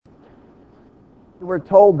we're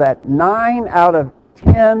told that 9 out of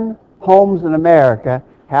 10 homes in America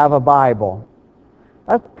have a Bible.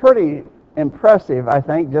 That's pretty impressive, I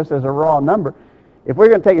think, just as a raw number. If we're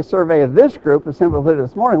going to take a survey of this group, as simple as it is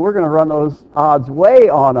this morning, we're going to run those odds way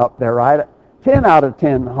on up there, right? 10 out of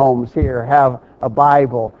 10 homes here have a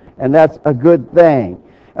Bible, and that's a good thing.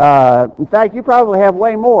 In fact, you probably have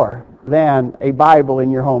way more than a Bible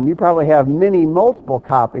in your home. You probably have multiple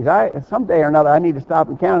copies. Someday or another, I need to stop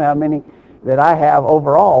and count how many that I have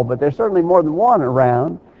overall, but there's certainly more than one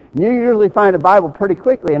around. And you usually find a Bible pretty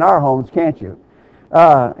quickly in our homes, can't you?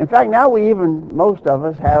 In fact, now most of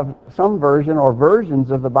us have some version or versions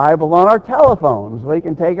of the Bible on our telephones. We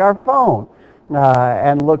can take our phone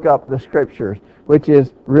and look up the Scriptures, which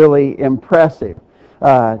is really impressive.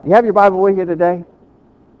 Do you have your Bible with you today?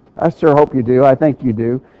 I sure hope you do. I think you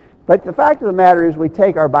do. But the fact of the matter is we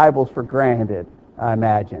take our Bibles for granted, I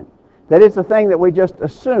imagine. That it's a thing that we just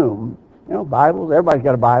assume. You know, Bibles, everybody's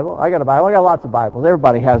got a Bible. I got a Bible. I got lots of Bibles.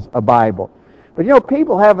 Everybody has a Bible. But you know,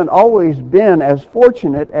 people haven't always been as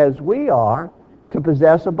fortunate as we are to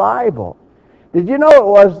possess a Bible. Did you know it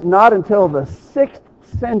was not until the 6th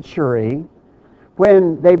century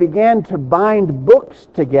when they began to bind books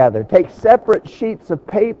together, take separate sheets of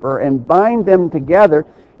paper and bind them together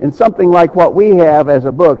in something like what we have as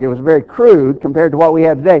a book. It was very crude compared to what we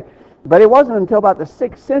have today. But it wasn't until about the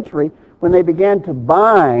 6th century when they began to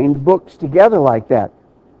bind books together like that.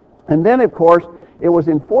 And then, of course, it was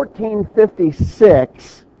in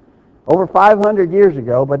 1456, over 500 years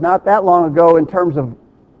ago, but not that long ago in terms of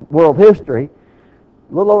world history,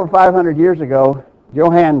 a little over 500 years ago,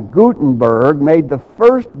 Johann Gutenberg made the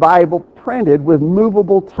first Bible printed with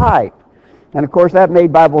movable type. And, of course, that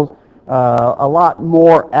made Bibles a lot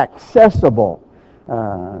more accessible.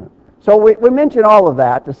 So we mention all of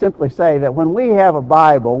that to simply say that when we have a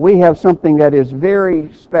Bible, we have something that is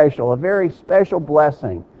very special, a very special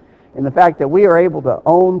blessing in the fact that we are able to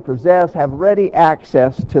own, possess, have ready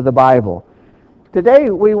access to the Bible. Today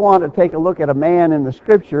we want to take a look at a man in the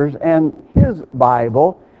Scriptures and his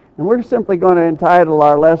Bible, and we're simply going to entitle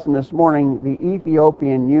our lesson this morning, The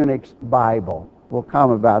Ethiopian Eunuch's Bible. We'll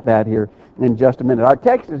comment about that here in just a minute. Our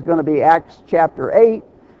text is going to be Acts chapter 8,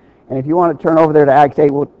 and if you want to turn over there to Acts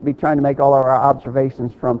 8, we'll be trying to make all of our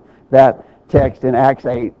observations from that text in Acts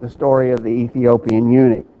 8, the story of the Ethiopian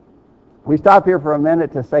eunuch. We stop here for a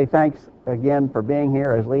minute to say thanks again for being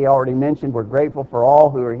here. As Lee already mentioned, we're grateful for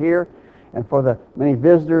all who are here, and for the many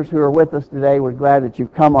visitors who are with us today. We're glad that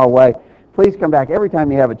you've come our way. Please come back every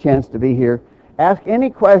time you have a chance to be here. Ask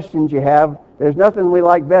any questions you have. There's nothing we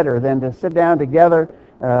like better than to sit down together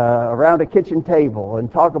around a kitchen table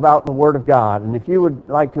and talk about the Word of God. And if you would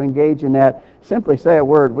like to engage in that, simply say a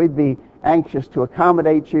word. We'd be anxious to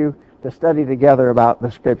accommodate you to study together about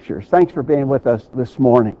the Scriptures. Thanks for being with us this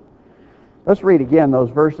morning. Let's read again those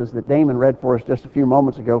verses that Damon read for us just a few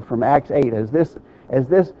moments ago from Acts 8 as this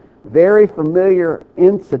very familiar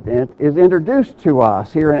incident is introduced to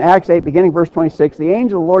us here in Acts 8, beginning verse 26. The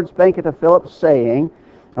angel of the Lord spake unto Philip, saying,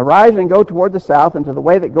 Arise and go toward the south, and to the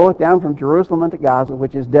way that goeth down from Jerusalem unto Gaza,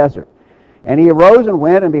 which is desert. And he arose and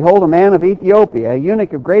went, and behold, a man of Ethiopia, a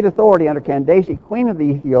eunuch of great authority under Candace, queen of the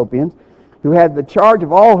Ethiopians, who had the charge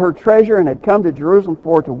of all her treasure, and had come to Jerusalem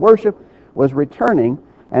for to worship, was returning,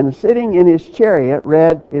 and sitting in his chariot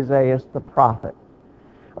read Isaiah the prophet.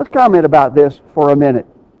 Let's comment about this for a minute.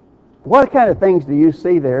 What kind of things do you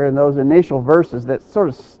see there in those initial verses that sort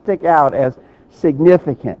of stick out as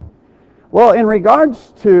significant? Well, in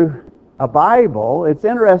regards to a Bible, it's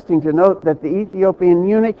interesting to note that the Ethiopian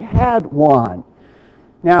eunuch had one.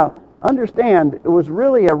 Now, understand, it was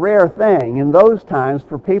really a rare thing in those times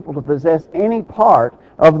for people to possess any part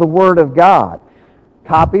of the Word of God.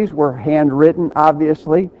 Copies were handwritten,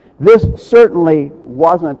 obviously. This certainly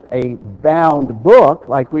wasn't a bound book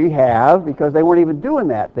like we have, because they weren't even doing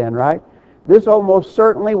that then, right? This almost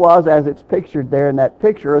certainly was, as it's pictured there in that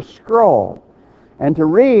picture, a scroll. And to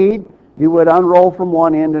read, you would unroll from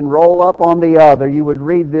one end and roll up on the other. You would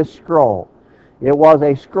read this scroll. It was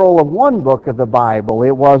a scroll of one book of the Bible.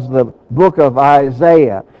 It was the book of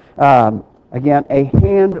Isaiah. Again, a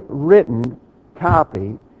handwritten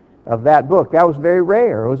copy of that book. That was very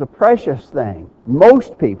rare. It was a precious thing.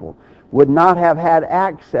 Most people would not have had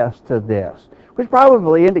access to this, which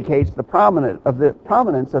probably indicates the prominence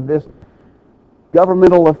of this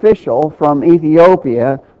governmental official from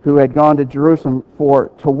Ethiopia who had gone to Jerusalem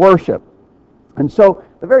to worship. And so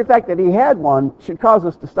the very fact that he had one should cause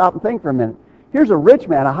us to stop and think for a minute. Here's a rich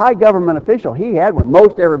man, a high government official. He had one.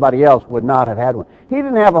 Most everybody else would not have had one. He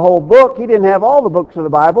didn't have a whole book. He didn't have all the books of the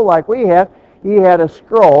Bible like we have. He had a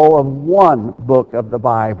scroll of one book of the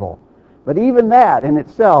Bible. But even that in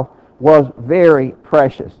itself was very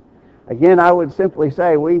precious. Again, I would simply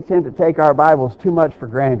say we tend to take our Bibles too much for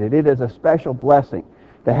granted. It is a special blessing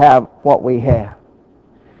to have what we have.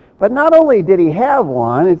 But not only did he have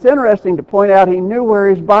one, it's interesting to point out he knew where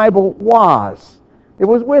his Bible was. It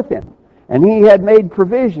was with him. And he had made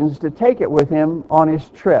provisions to take it with him on his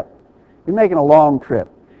trip. He's making a long trip.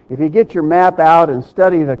 If you get your map out and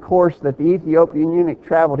study the course that the Ethiopian eunuch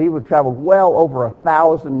traveled, he would travel well over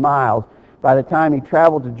 1,000 miles. By the time he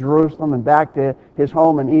traveled to Jerusalem and back to his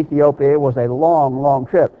home in Ethiopia, it was a long, long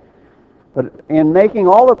trip. But in making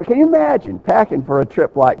all of it, can you imagine packing for a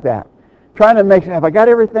trip like that? Trying to make sure, have I got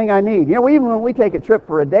everything I need? You know, even when we take a trip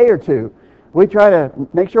for a day or two, we try to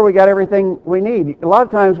make sure we got everything we need. A lot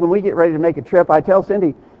of times when we get ready to make a trip, I tell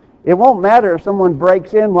Cindy, it won't matter if someone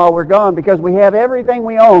breaks in while we're gone because we have everything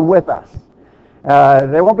we own with us.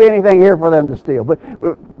 There won't be anything here for them to steal.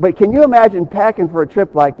 But can you imagine packing for a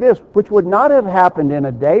trip like this, which would not have happened in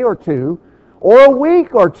a day or two or a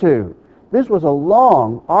week or two? This was a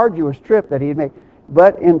long, arduous trip that he had made.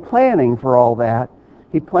 But in planning for all that,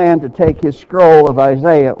 he planned to take his scroll of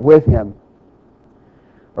Isaiah with him.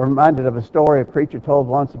 I'm reminded of a story a preacher told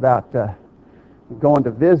once about going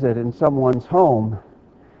to visit in someone's home.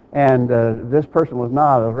 And this person was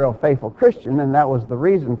not a real faithful Christian, and that was the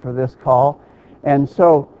reason for this call. And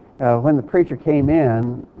so when the preacher came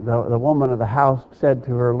in, the woman of the house said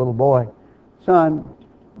to her little boy, "Son,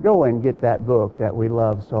 go and get that book that we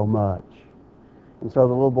love so much." And so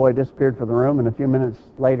the little boy disappeared from the room, and a few minutes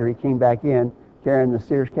later he came back in carrying the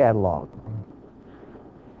Sears catalog.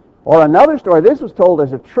 Or another story, this was told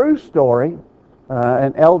as a true story.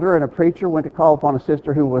 An elder and a preacher went to call upon a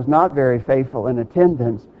sister who was not very faithful in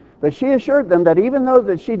attendance, but she assured them that even though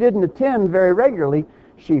that she didn't attend very regularly,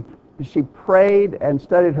 she prayed and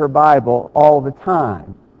studied her Bible all the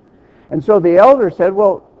time. And so the elder said,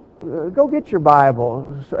 "Well, go get your Bible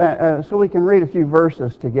so we can read a few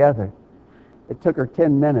verses together." It took her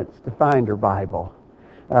 10 minutes to find her Bible,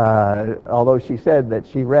 although she said that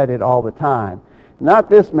she read it all the time. Not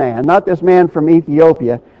this man from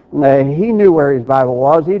Ethiopia. He knew where his Bible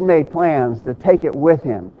was. He'd made plans to take it with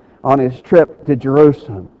him on his trip to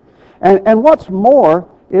Jerusalem. And what's more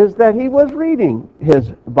is that he was reading his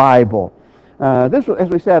Bible. This was, as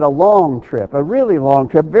we said, a long trip, a really long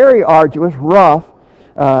trip, very arduous, rough,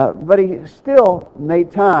 but he still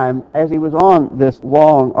made time as he was on this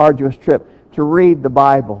long, arduous trip to read the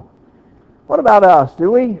Bible. What about us?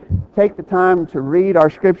 Do we take the time to read our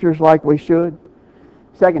scriptures like we should?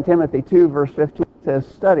 2 Timothy 2, verse 15 says,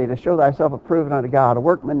 "Study to show thyself approved unto God, a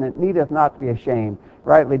workman that needeth not to be ashamed,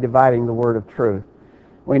 rightly dividing the word of truth."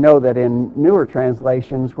 We know that in newer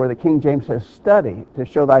translations where the King James says, "Study to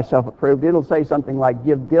show thyself approved," it'll say something like,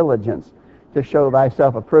 "Give diligence to show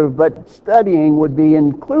thyself approved." But studying would be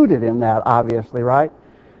included in that, obviously, right?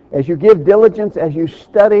 As you give diligence, as you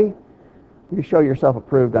study, you show yourself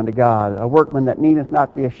approved unto God, a workman that needeth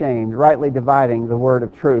not be ashamed, rightly dividing the word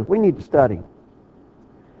of truth. We need to study.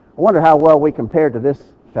 I wonder how well we compared to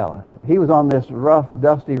this fella. He was on this rough,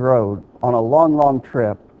 dusty road on a long, long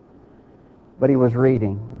trip, but he was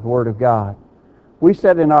reading the Word of God. We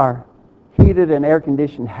sat in our heated and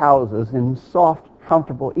air-conditioned houses in soft,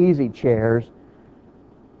 comfortable, easy chairs,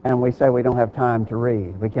 and we say we don't have time to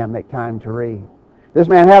read. We can't make time to read. This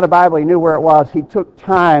man had a Bible. He knew where it was. He took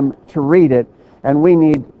time to read it, and we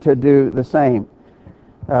need to do the same.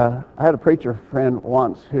 I had a preacher friend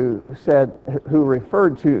once who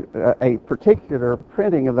referred to a particular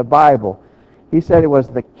printing of the Bible. He said it was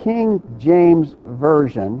the King James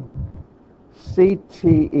Version,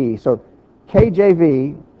 CTE. So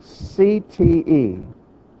KJV, CTE.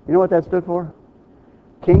 You know what that stood for?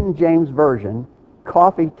 King James Version,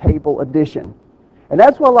 Coffee Table Edition. And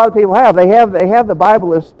that's what a lot of people have. They have the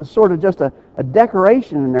Bible as sort of just a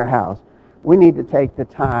decoration in their house. We need to take the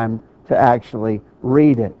time to actually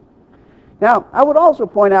read it. Now, I would also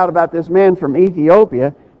point out about this man from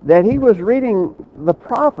Ethiopia that he was reading the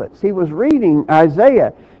prophets. He was reading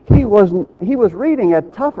Isaiah. He was reading a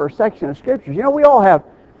tougher section of Scriptures. You know, we all have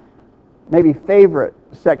maybe favorite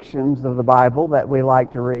sections of the Bible that we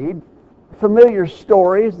like to read, familiar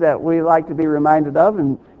stories that we like to be reminded of,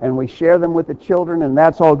 and we share them with the children, and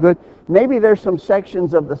that's all good. Maybe there's some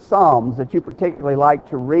sections of the Psalms that you particularly like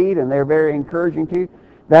to read, and they're very encouraging to you.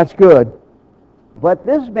 That's good. But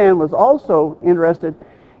this man was also interested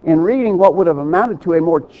in reading what would have amounted to a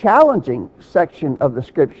more challenging section of the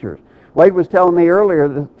Scriptures. Wade was telling me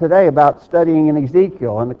earlier today about studying in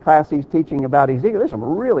Ezekiel, and the class he's teaching about Ezekiel. There's some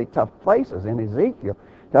really tough places in Ezekiel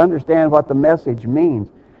to understand what the message means.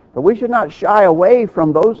 But we should not shy away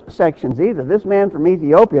from those sections either. This man from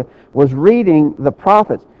Ethiopia was reading the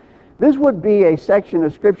prophets. This would be a section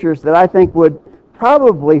of Scriptures that I think would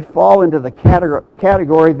probably fall into the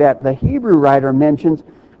category that the Hebrew writer mentions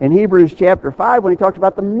in Hebrews chapter 5 when he talks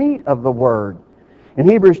about the meat of the Word. In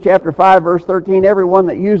Hebrews chapter 5, verse 13, everyone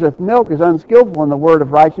that useth milk is unskillful in the word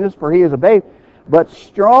of righteousness, for he is a babe. But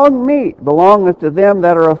strong meat belongeth to them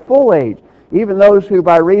that are of full age, even those who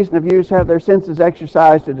by reason of use have their senses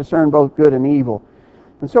exercised to discern both good and evil.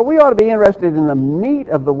 And so we ought to be interested in the meat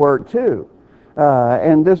of the Word too.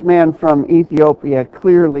 And this man from Ethiopia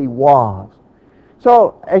clearly was.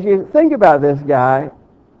 So as you think about this guy,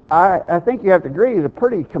 I think you have to agree he's a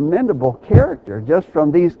pretty commendable character just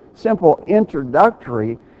from these simple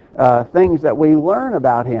introductory things that we learn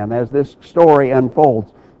about him as this story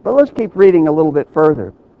unfolds. But let's keep reading a little bit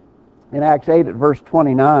further. In Acts 8 at verse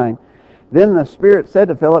 29, then the Spirit said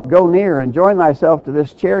to Philip, Go near and join thyself to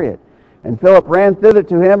this chariot. And Philip ran thither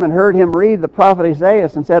to him and heard him read the prophet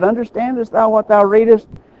Isaiah and said, Understandest thou what thou readest?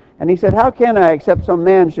 And he said, How can I, except some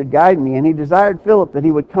man should guide me? And he desired Philip that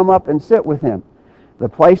he would come up and sit with him. The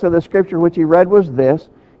place of the scripture which he read was this: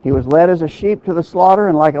 He was led as a sheep to the slaughter,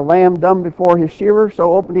 and like a lamb dumb before his shearer,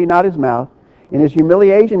 so opened he not his mouth. In his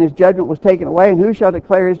humiliation his judgment was taken away, and who shall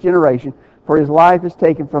declare his generation? For his life is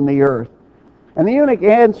taken from the earth. And the eunuch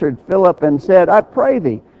answered Philip and said, I pray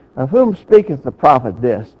thee, of whom speaketh the prophet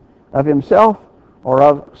this? Of himself or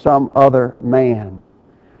of some other man?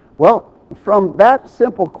 Well, from that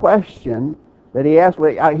simple question that he asked,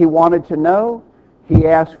 he wanted to know, he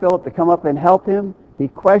asked Philip to come up and help him. He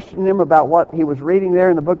questioned him about what he was reading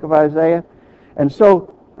there in the book of Isaiah. And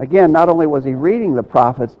so, again, not only was he reading the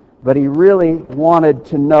prophets, but he really wanted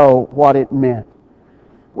to know what it meant.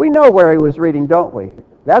 We know where he was reading, don't we?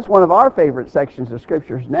 That's one of our favorite sections of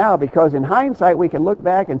Scriptures now, because in hindsight we can look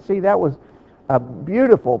back and see that was a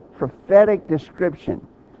beautiful prophetic description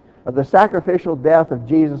of the sacrificial death of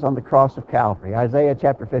Jesus on the cross of Calvary, Isaiah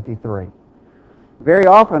chapter 53. Very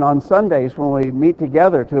often on Sundays when we meet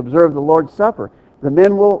together to observe the Lord's Supper, the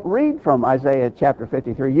men will read from Isaiah chapter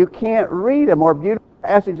 53. You can't read a more beautiful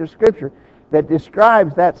passage of Scripture that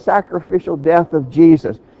describes that sacrificial death of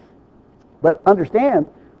Jesus. But understand,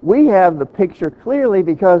 we have the picture clearly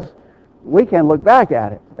because we can look back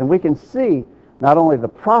at it and we can see not only the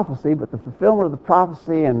prophecy, but the fulfillment of the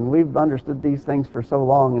prophecy, and we've understood these things for so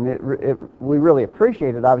long, and we really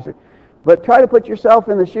appreciate it, obviously. But try to put yourself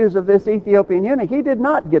in the shoes of this Ethiopian eunuch. He did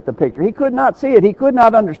not get the picture. He could not see it. He could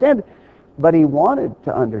not understand it. But he wanted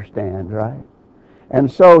to understand, right?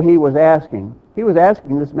 And so he was asking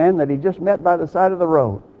this man that he just met by the side of the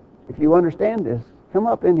road, if you understand this, come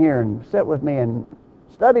up in here and sit with me and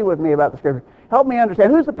study with me about the Scripture. Help me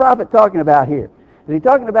understand. Who's the prophet talking about here? Is he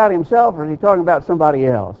talking about himself or is he talking about somebody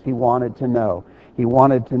else? He wanted to know. He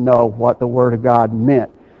wanted to know what the Word of God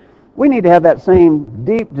meant. We need to have that same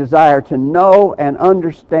deep desire to know and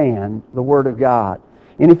understand the Word of God.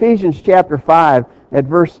 In Ephesians chapter 5, at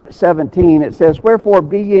verse 17, it says, Wherefore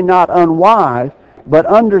be ye not unwise, but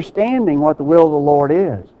understanding what the will of the Lord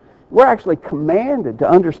is. We're actually commanded to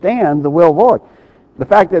understand the will of the Lord. The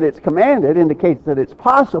fact that it's commanded indicates that it's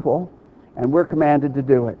possible, and we're commanded to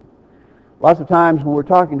do it. Lots of times when we're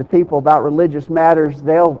talking to people about religious matters,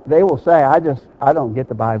 they will say, I don't get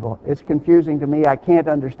the Bible. It's confusing to me. I can't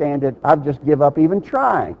understand it. I'll just give up even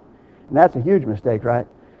trying. And that's a huge mistake, right?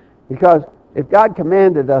 Because if God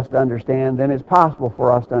commanded us to understand, then it's possible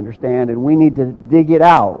for us to understand, and we need to dig it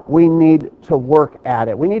out. We need to work at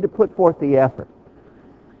it. We need to put forth the effort.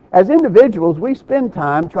 As individuals, we spend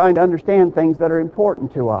time trying to understand things that are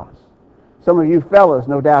important to us. Some of you fellows,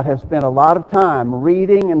 no doubt, have spent a lot of time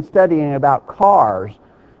reading and studying about cars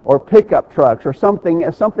or pickup trucks or something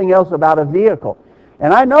else about a vehicle.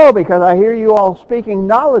 And I know because I hear you all speaking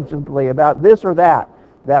knowledgeably about this or that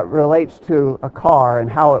relates to a car and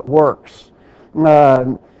how it works.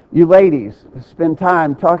 You ladies spend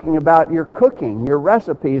time talking about your cooking, your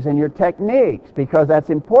recipes, and your techniques because that's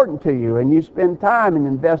important to you, and you spend time and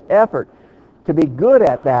invest effort to be good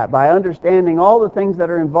at that by understanding all the things that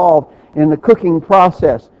are involved in the cooking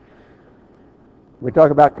process. We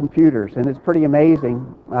talk about computers, and it's pretty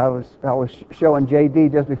amazing. I was showing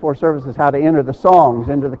JD just before services how to enter the songs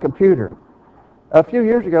into the computer. A few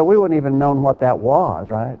years ago, we wouldn't even known what that was,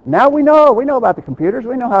 right? Now we know about the computers.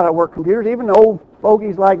 We know how to work computers. Even old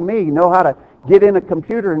fogies like me know how to get in a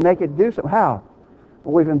computer and make it do something. How?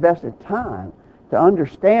 Well, we've invested time to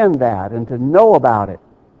understand that and to know about it.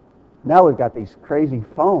 Now we've got these crazy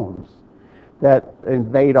phones that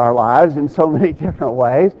invade our lives in so many different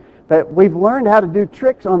ways. But we've learned how to do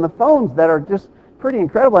tricks on the phones that are just pretty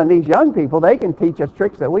incredible. And these young people, they can teach us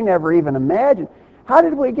tricks that we never even imagined. How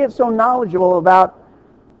did we get so knowledgeable about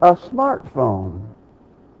a smartphone?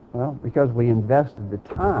 Well, because we invested the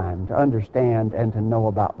time to understand and to know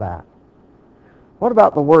about that. What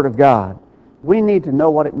about the Word of God? We need to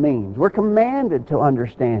know what it means. We're commanded to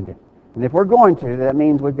understand it. And if we're going to, that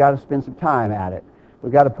means we've got to spend some time at it.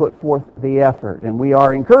 We've got to put forth the effort. And we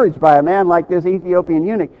are encouraged by a man like this Ethiopian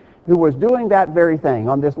eunuch who was doing that very thing.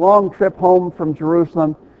 On this long trip home from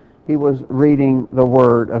Jerusalem, he was reading the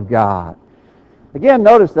Word of God. Again,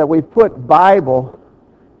 notice that we've put Bible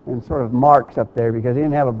in sort of marks up there because he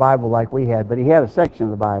didn't have a Bible like we had, but he had a section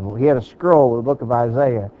of the Bible. He had a scroll of the book of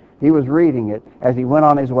Isaiah. He was reading it as he went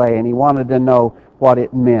on his way, and he wanted to know what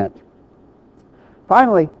it meant.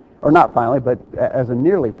 Finally, or not finally, but as a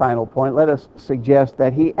nearly final point, let us suggest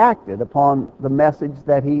that he acted upon the message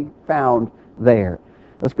that he found there.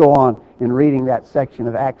 Let's go on in reading that section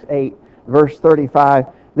of Acts 8, verse 35.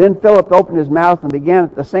 Then Philip opened his mouth and began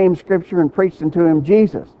at the same scripture and preached unto him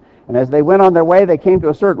Jesus. And as they went on their way, they came to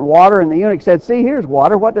a certain water, and the eunuch said, See, here's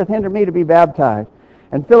water. What doth hinder me to be baptized?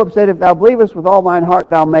 And Philip said, If thou believest with all thine heart,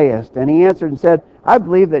 thou mayest. And he answered and said, I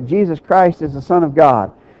believe that Jesus Christ is the Son of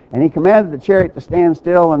God. And he commanded the chariot to stand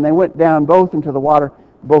still, and they went down both into the water,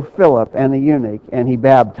 both Philip and the eunuch, and he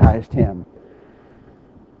baptized him.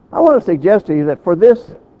 I want to suggest to you that for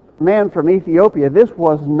this man from Ethiopia, this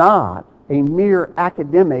was not a mere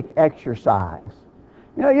academic exercise.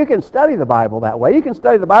 You know, you can study the Bible that way. You can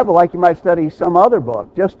study the Bible like you might study some other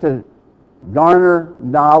book, just to garner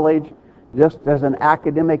knowledge, just as an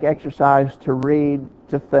academic exercise to read,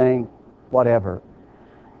 to think, whatever.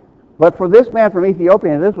 But for this man from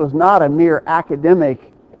Ethiopia, this was not a mere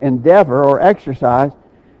academic endeavor or exercise.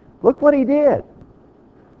 Look what he did.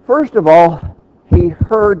 First of all, he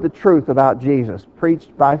heard the truth about Jesus,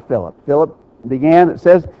 preached by Philip. Philip began, it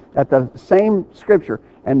says, at the same scripture,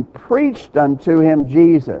 and preached unto him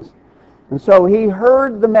Jesus. And so he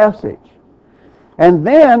heard the message. And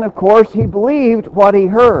then, of course, he believed what he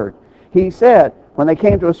heard. He said, when they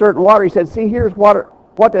came to a certain water, he said, See, here's water.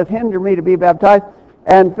 What doth hinder me to be baptized?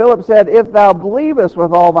 And Philip said, If thou believest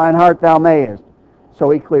with all thine heart, thou mayest. So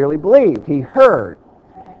he clearly believed. He heard.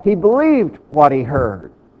 He believed what he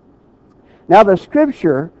heard. Now, the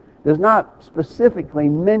Scripture does not specifically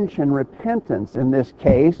mention repentance in this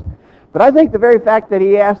case, but I think the very fact that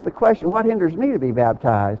he asked the question, what hinders me to be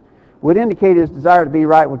baptized, would indicate his desire to be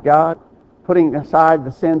right with God, putting aside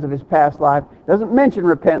the sins of his past life. Doesn't mention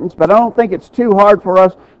repentance, but I don't think it's too hard for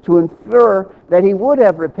us to infer that he would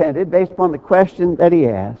have repented based upon the question that he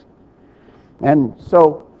asked. And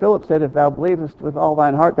so Philip said, If thou believest with all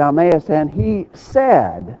thine heart, thou mayest. And he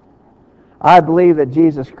said, I believe that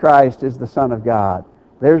Jesus Christ is the Son of God.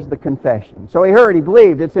 There's the confession. So he heard, he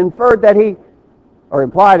believed. It's inferred that he, or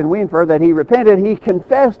implied, and we infer that he repented. He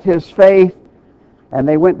confessed his faith, and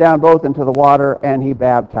they went down both into the water, and he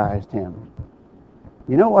baptized him.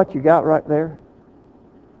 You know what you got right there?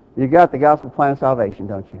 You got the gospel plan of salvation,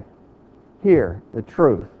 don't you? Hear the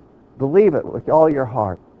truth. Believe it with all your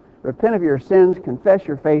heart. Repent of your sins, confess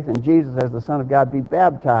your faith in Jesus as the Son of God, be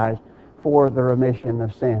baptized for the remission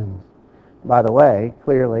of sins. By the way,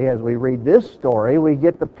 clearly, as we read this story, we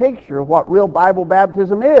get the picture of what real Bible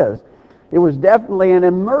baptism is. It was definitely an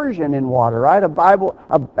immersion in water, right?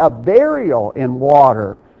 A burial in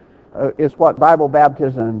water is what Bible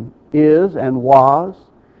baptism is and was.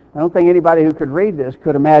 I don't think anybody who could read this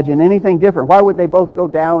could imagine anything different. Why would they both go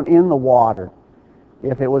down in the water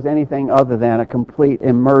if it was anything other than a complete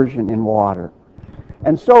immersion in water?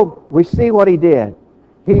 And so we see what he did.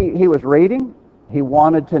 He was reading. He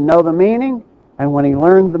wanted to know the meaning, and when he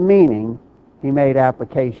learned the meaning, he made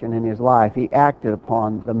application in his life. He acted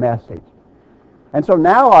upon the message. And so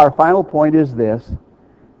now our final point is this.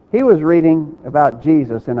 He was reading about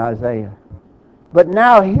Jesus in Isaiah. But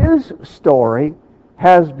now his story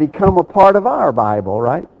has become a part of our Bible,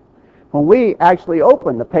 right? When we actually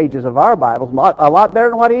open the pages of our Bibles, a lot better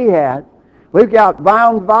than what he had, we've got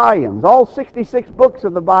bound volumes, all 66 books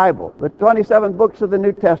of the Bible, the 27 books of the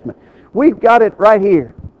New Testament. We've got it right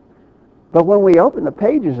here. But when we open the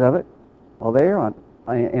pages of it, well, there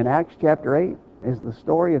in Acts chapter 8 is the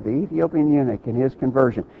story of the Ethiopian eunuch and his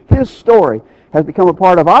conversion. His story has become a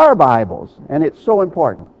part of our Bibles, and it's so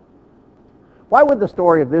important. Why would the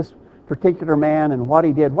story of this particular man and what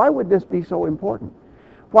he did, why would this be so important?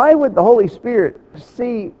 Why would the Holy Spirit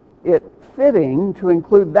see it fitting to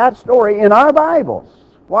include that story in our Bibles?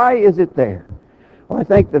 Why is it there? Well, I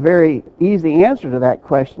think the very easy answer to that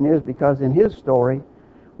question is because in his story,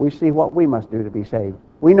 we see what we must do to be saved.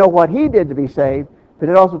 We know what he did to be saved, but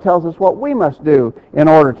it also tells us what we must do in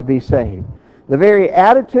order to be saved. The very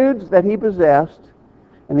attitudes that he possessed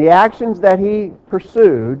and the actions that he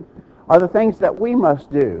pursued are the things that we must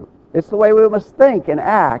do. It's the way we must think and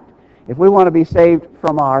act If we want to be saved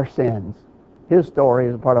from our sins, his story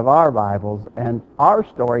is a part of our Bibles, and our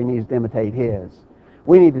story needs to imitate his.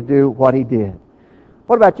 We need to do what he did.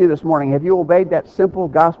 What about you this morning? Have you obeyed that simple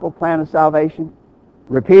gospel plan of salvation?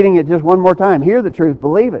 Repeating it just one more time. Hear the truth.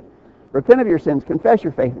 Believe it. Repent of your sins. Confess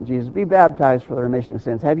your faith in Jesus. Be baptized for the remission of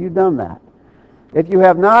sins. Have you done that? If you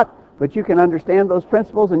have not, but you can understand those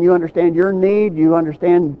principles and you understand your need, you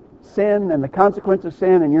understand sin and the consequence of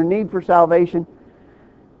sin and your need for salvation,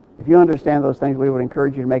 if you understand those things, we would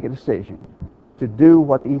encourage you to make a decision to do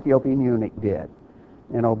what the Ethiopian eunuch did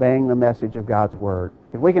in obeying the message of God's Word.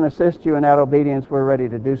 If we can assist you in that obedience, we're ready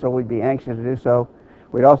to do so. We'd be anxious to do so.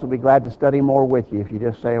 We'd also be glad to study more with you if you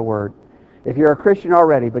just say a word. If you're a Christian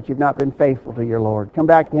already, but you've not been faithful to your Lord, come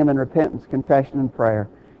back to him in repentance, confession, and prayer.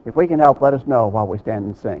 If we can help, let us know while we stand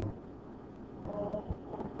and sing.